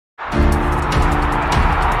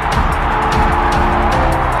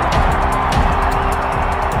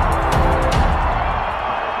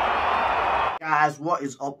Guys, what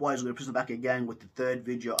is up? What is good? Prison back again with the third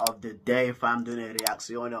video of the day, fam. Doing a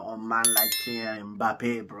reaction on man like Kylian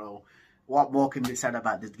Mbappé, bro. What more can be said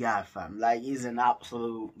about this guy, fam? Like, he's an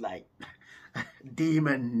absolute, like,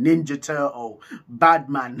 demon, ninja turtle, bad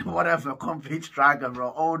man, whatever, complete striker, bro.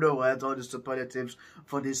 All the words, all the superlatives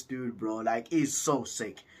for this dude, bro. Like, he's so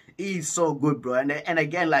sick. He's so good, bro. And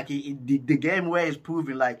again, like, the game where he's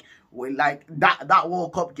proving, like that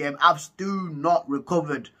World Cup game, I've still not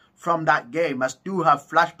recovered from that game. I still have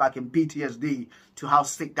flashback and PTSD to how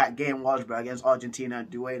sick that game was, bro, against Argentina,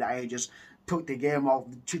 and the way that he just took the game off,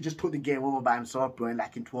 just took the game over by himself, bro, in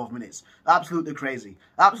 12 minutes. Absolutely crazy.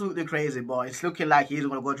 Absolutely crazy, boy. It's looking like he's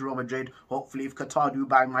going to go to Real Madrid. Hopefully, if Qatar do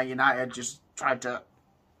bang Man United, just try to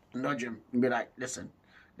nudge him and be like, listen,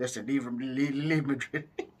 leave Madrid.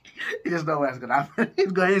 He just know where it's going to happen.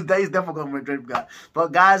 He's definitely going to Madrid, guy.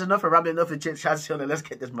 But guys, enough of rambling, enough of chit-chat. Let's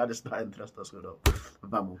get this madness started. Let's go.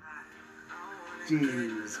 Vamos.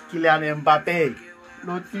 Jeez. Kylian Mbappé.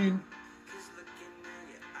 No team.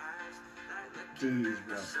 Jeez,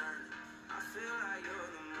 bro.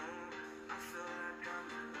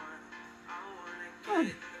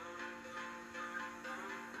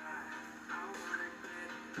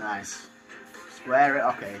 Nice. Square it.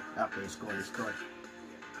 Okay, he scored.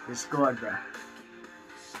 He scored, bro.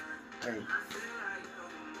 Hey.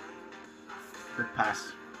 Good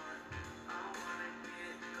pass.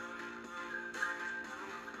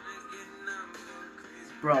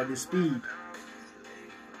 Bro, the speed.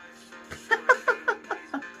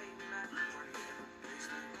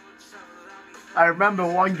 I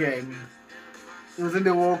remember one game. It was in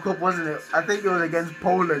the World Cup, wasn't it? I think it was against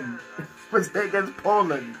Poland. Was it against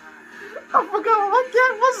Poland? I forgot what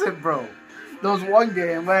game was it, bro. There was one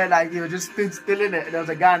game where like he was just stood still in it, and there was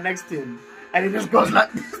a guy next to him, and he just goes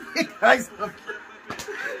like this.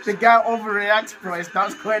 The guy overreacts, bro. He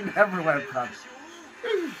starts going everywhere, bro.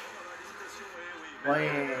 Oh,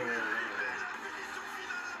 yeah.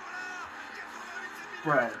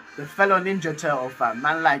 Bro, the fellow Ninja Turtle, fam.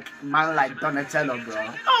 Man like Donatello, bro.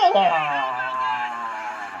 Oh.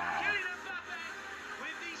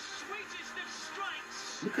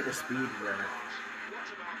 Look at the speed, bro.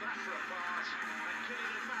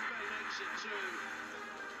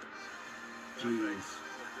 Jeez.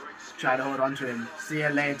 Try to hold on to him. See you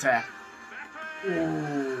later.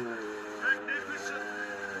 Ooh.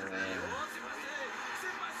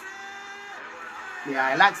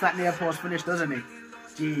 Yeah, he likes that near post finish, doesn't he?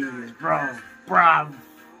 Jeez, bro. Bruv.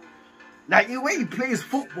 Like, the way he plays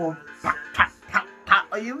football. Tap, tap, tap, tap.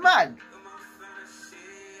 Are you mad?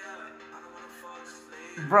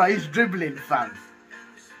 Bro, he's dribbling, fam.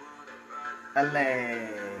 LA.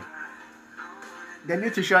 They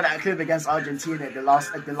need to show that clip against Argentina at the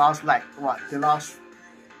last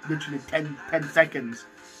literally 10 seconds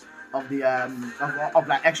of the of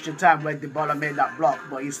like extra time where the baller made that block,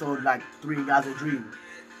 but he saw like 3 guys a dream.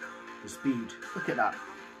 The speed. Look at that.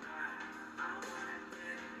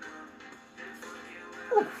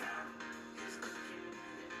 Oof.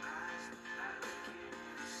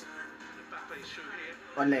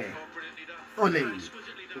 Ole. Ole.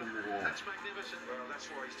 That's magnificent. Well, that's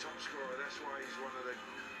why he's top scorer. That's why he's one of the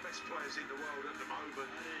best players in the world at the moment.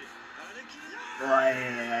 Oh,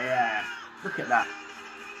 yeah. Look at that.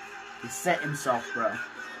 He set himself, bro.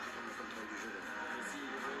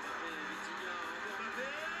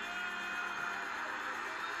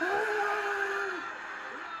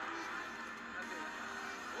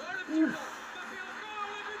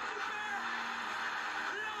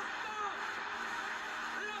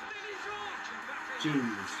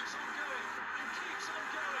 Jeez.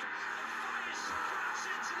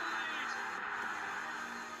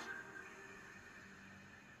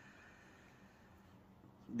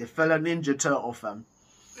 The fellow Ninja Turtle, fam.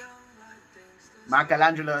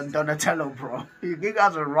 Michelangelo and Donatello, bro. You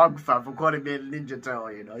guys are wrong, fam, for calling me a Ninja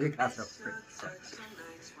Turtle, you know. You guys are freaks.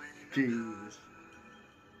 Jeez.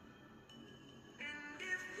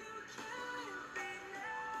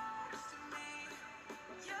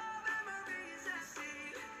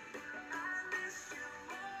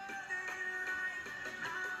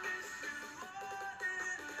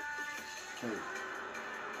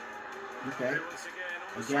 Okay.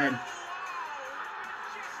 Again.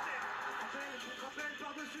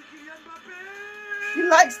 He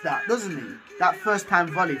likes that, doesn't he? That first time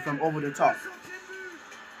volley from over the top.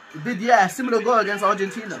 He did, yeah, a similar goal against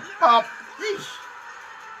Argentina. Pop.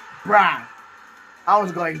 Bruh. I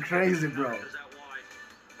was going crazy, bro.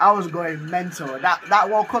 I was going mental. That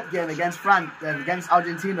World Cup game against against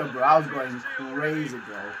Argentina, bro. I was going crazy,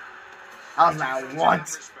 bro. I was like,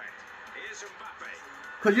 what?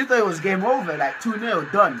 Because you thought it was game over, like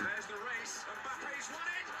 2-0, done.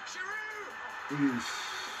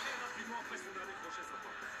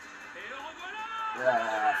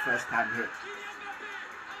 First time hit.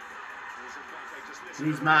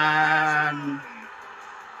 Griezmann.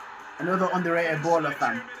 Another underrated baller,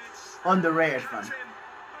 fam. Underrated, fam.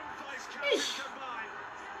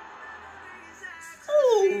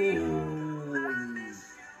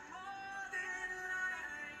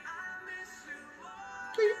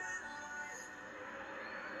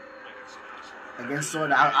 Against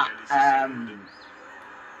Sword,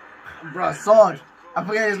 bro, Sword. I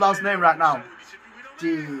forget his last name right now.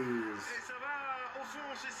 Jeez.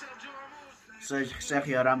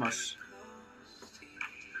 Sergio Ramos.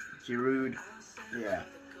 Giroud. Yeah.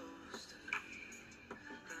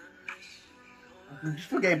 I'm just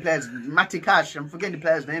forgetting players. Matty Cash. I'm forgetting the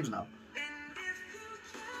players' names now.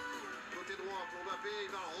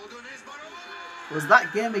 Was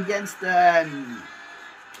that game against Ferenc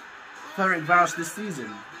Varos this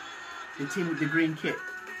season? The team with the green kit.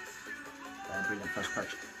 Brilliant first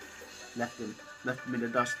touch. Left him in the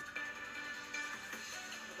dust.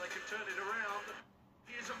 They can turn it around.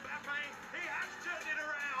 Here's Mbappé. He has turned it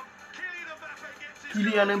around. Kylian Mbappé gets it.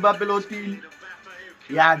 Kylian Mbappé.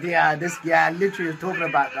 Yeah, literally talking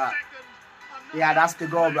about that. Yeah, that's the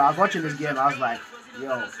goal, bro. I was watching this game. I was like,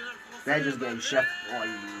 yo, they're just getting chef. Oh,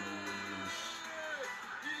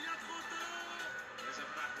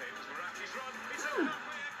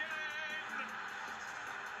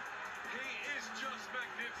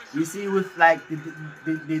 you see, with like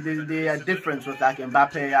the difference with like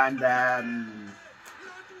Mbappé and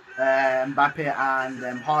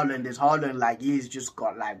Haaland is Haaland, like he's just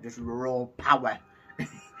got like this raw power,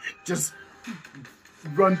 just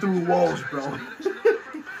run through walls, bro.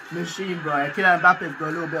 Machine, bro. Kylian Mbappe's got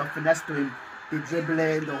a little bit of finesse to him, the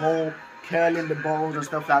dribbling, the whole curling the balls and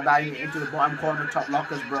stuff like that into the bottom corner, top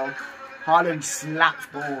lockers, bro. Haaland slaps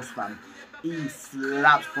balls, fam. He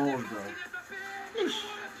slaps balls, bro. Eesh.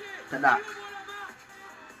 Look at that.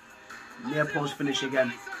 Near post finish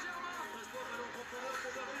again.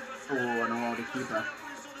 Oh, no, the keeper.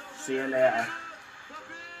 See you later.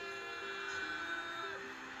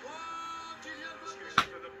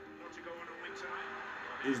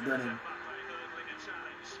 He's done him.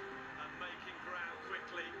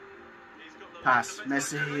 Pass.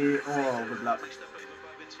 Messi. Oh, good luck.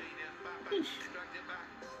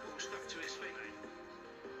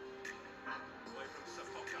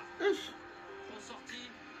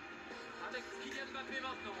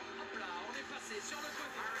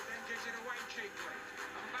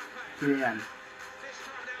 Kylian.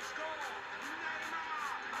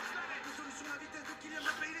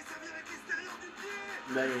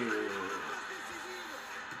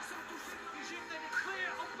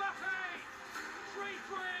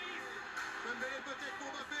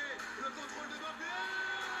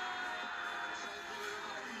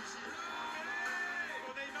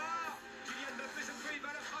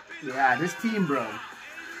 Yeah, this team, bro.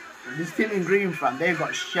 This team in green, fam, they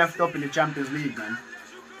got chefed up in the Champions League, man.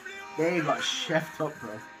 They got chefed up,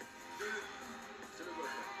 bro.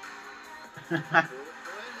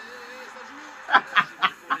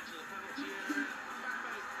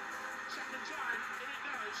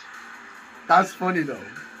 That's funny, though.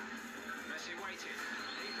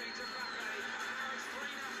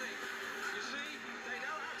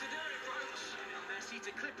 To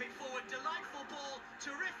clip it forward, delightful ball,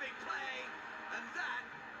 terrific play, and that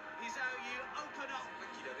is how you open up.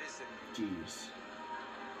 Jeez.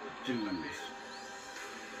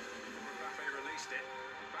 Mbappé released it.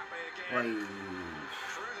 Mbappé again.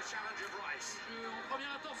 Through the challenge of Rice. En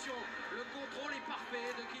première intention, le contrôle est parfait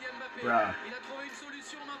de Kylian Mbappé. Bruh. Il a trouvé une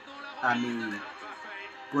solution maintenant. I mean,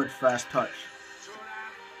 good first touch.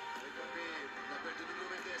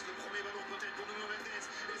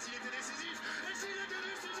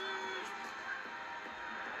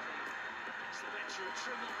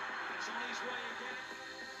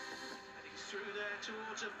 Through there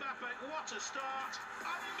towards Mbappé. What a start!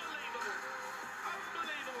 Unbelievable!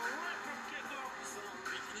 Unbelievable! Right from kick-off.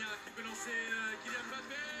 Vitinha qui peut lancer Kylian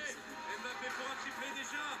Mbappé. Mbappé pour un triplé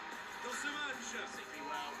déjà dans ce match.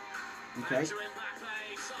 Okay. To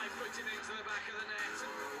Mbappé, side-footed into the back of the net.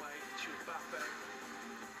 Away to Mbappé.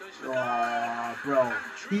 Oh, bro.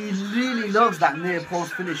 He really loves that near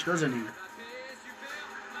post finish, doesn't he?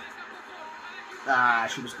 Ah,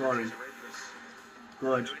 she was scoring.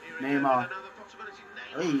 Good. Neymar.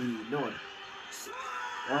 Hey, Lord.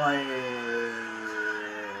 Oi.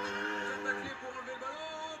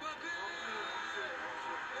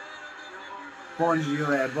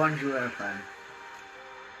 Bonjour, bonjour, fan.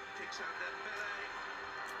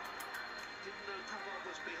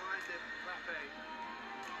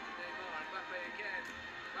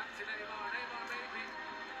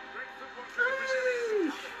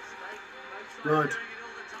 Good.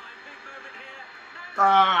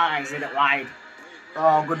 Ah, he's in it wide.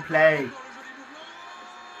 Oh, good play.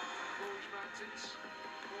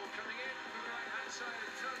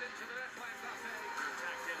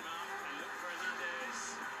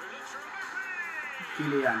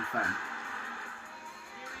 Kylian, fam.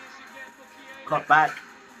 Cut back.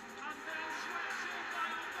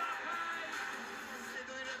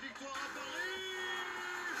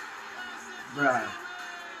 Bruh.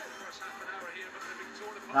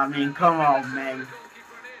 I mean, come on, man.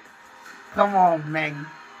 Come on, man.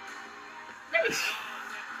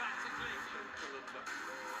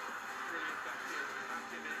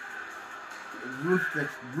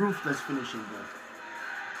 Ruthless finishing, bro.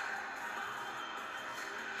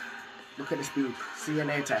 Look at the speed. See you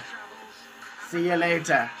later. See you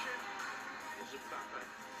later.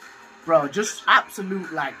 Bro, just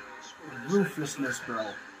absolute, like, ruthlessness, bro.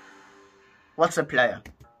 What's a player?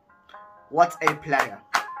 What a player.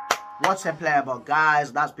 What's a player? But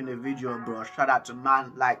guys, that's been a video, bro. Shout out to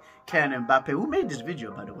man like Kylian Mbappé. Who made this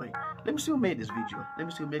video, by the way? Let me see who made this video.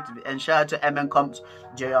 And shout out to MN Comps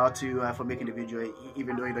JR too for making the video.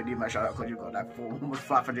 Even though you don't need my shout out because you got like almost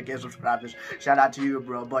 500k subscribers. Shout out to you,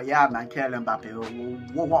 bro. But yeah, man, Kylian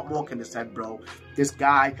Mbappé. What more can they say, bro? This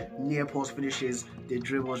guy near post finishes, the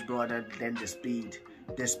dribbles, bro, then the speed.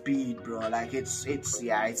 The speed, bro. Like it's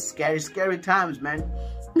scary times, man.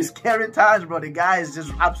 It's scary times, bro. The guy is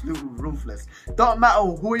just absolutely ruthless. Don't matter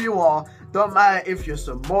who you are. Don't matter if you're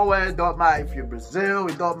Samoa. Don't matter if you're Brazil.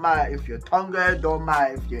 It don't matter if you're Tonga. Don't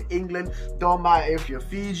matter if you're England. Don't matter if you're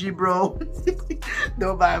Fiji, bro.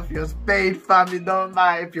 Don't matter if you're Spain, family. Don't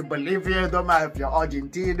matter if you're Bolivia. Don't matter if you're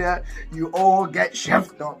Argentina. You all get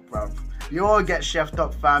chefed up, bro. You all get chefed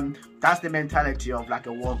up, fam. That's the mentality of like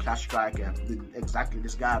a world-class striker. Exactly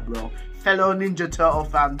this guy, bro. Fellow Ninja Turtle,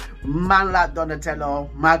 fam. Man like Donatello,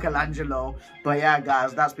 Michelangelo. But yeah,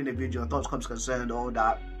 guys, that's been the video. Thoughts, comments, concerns, all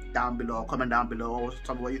that. Down below, comment down below.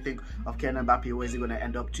 Tell me what you think of Kylian Mbappé. Where is he going to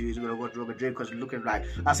end up to? Is he going to go to Real Madrid? Because looking like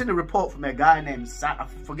I seen a report from a guy named I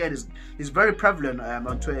forget his. He's very prevalent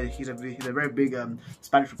on Twitter. He's a very big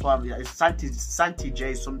Spanish reporter. It's Santi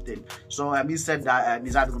J something. So he said that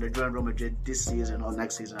he's either going to join Real Madrid this season or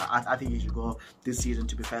next season. I think he should go this season,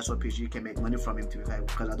 to be fair, so PSG can make money from him, to be fair,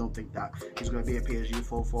 because I don't think that he's going to be a PSG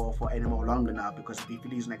for any more longer now. Because if he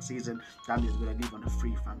leaves next season, that means he's going to leave on a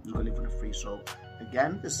free, fam. He's going to leave on a free. So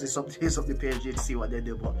again, this is something. It's up to PSG to see what they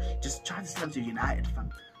do, but just try to send to United, fam.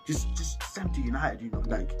 Just send to United, you know,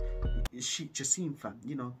 like shit Jassim, fam.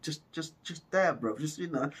 You know, just there, bro. Just, you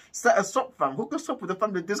know, set us up, fam. Hook us up with a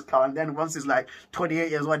family discount, and then once it's like 28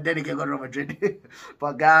 years old, then he can go to Real Madrid.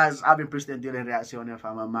 But guys, I've been President doing a reaction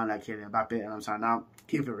from a man like Kylian Mbappé, and I'm saying now,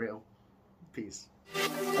 keep it real. Peace.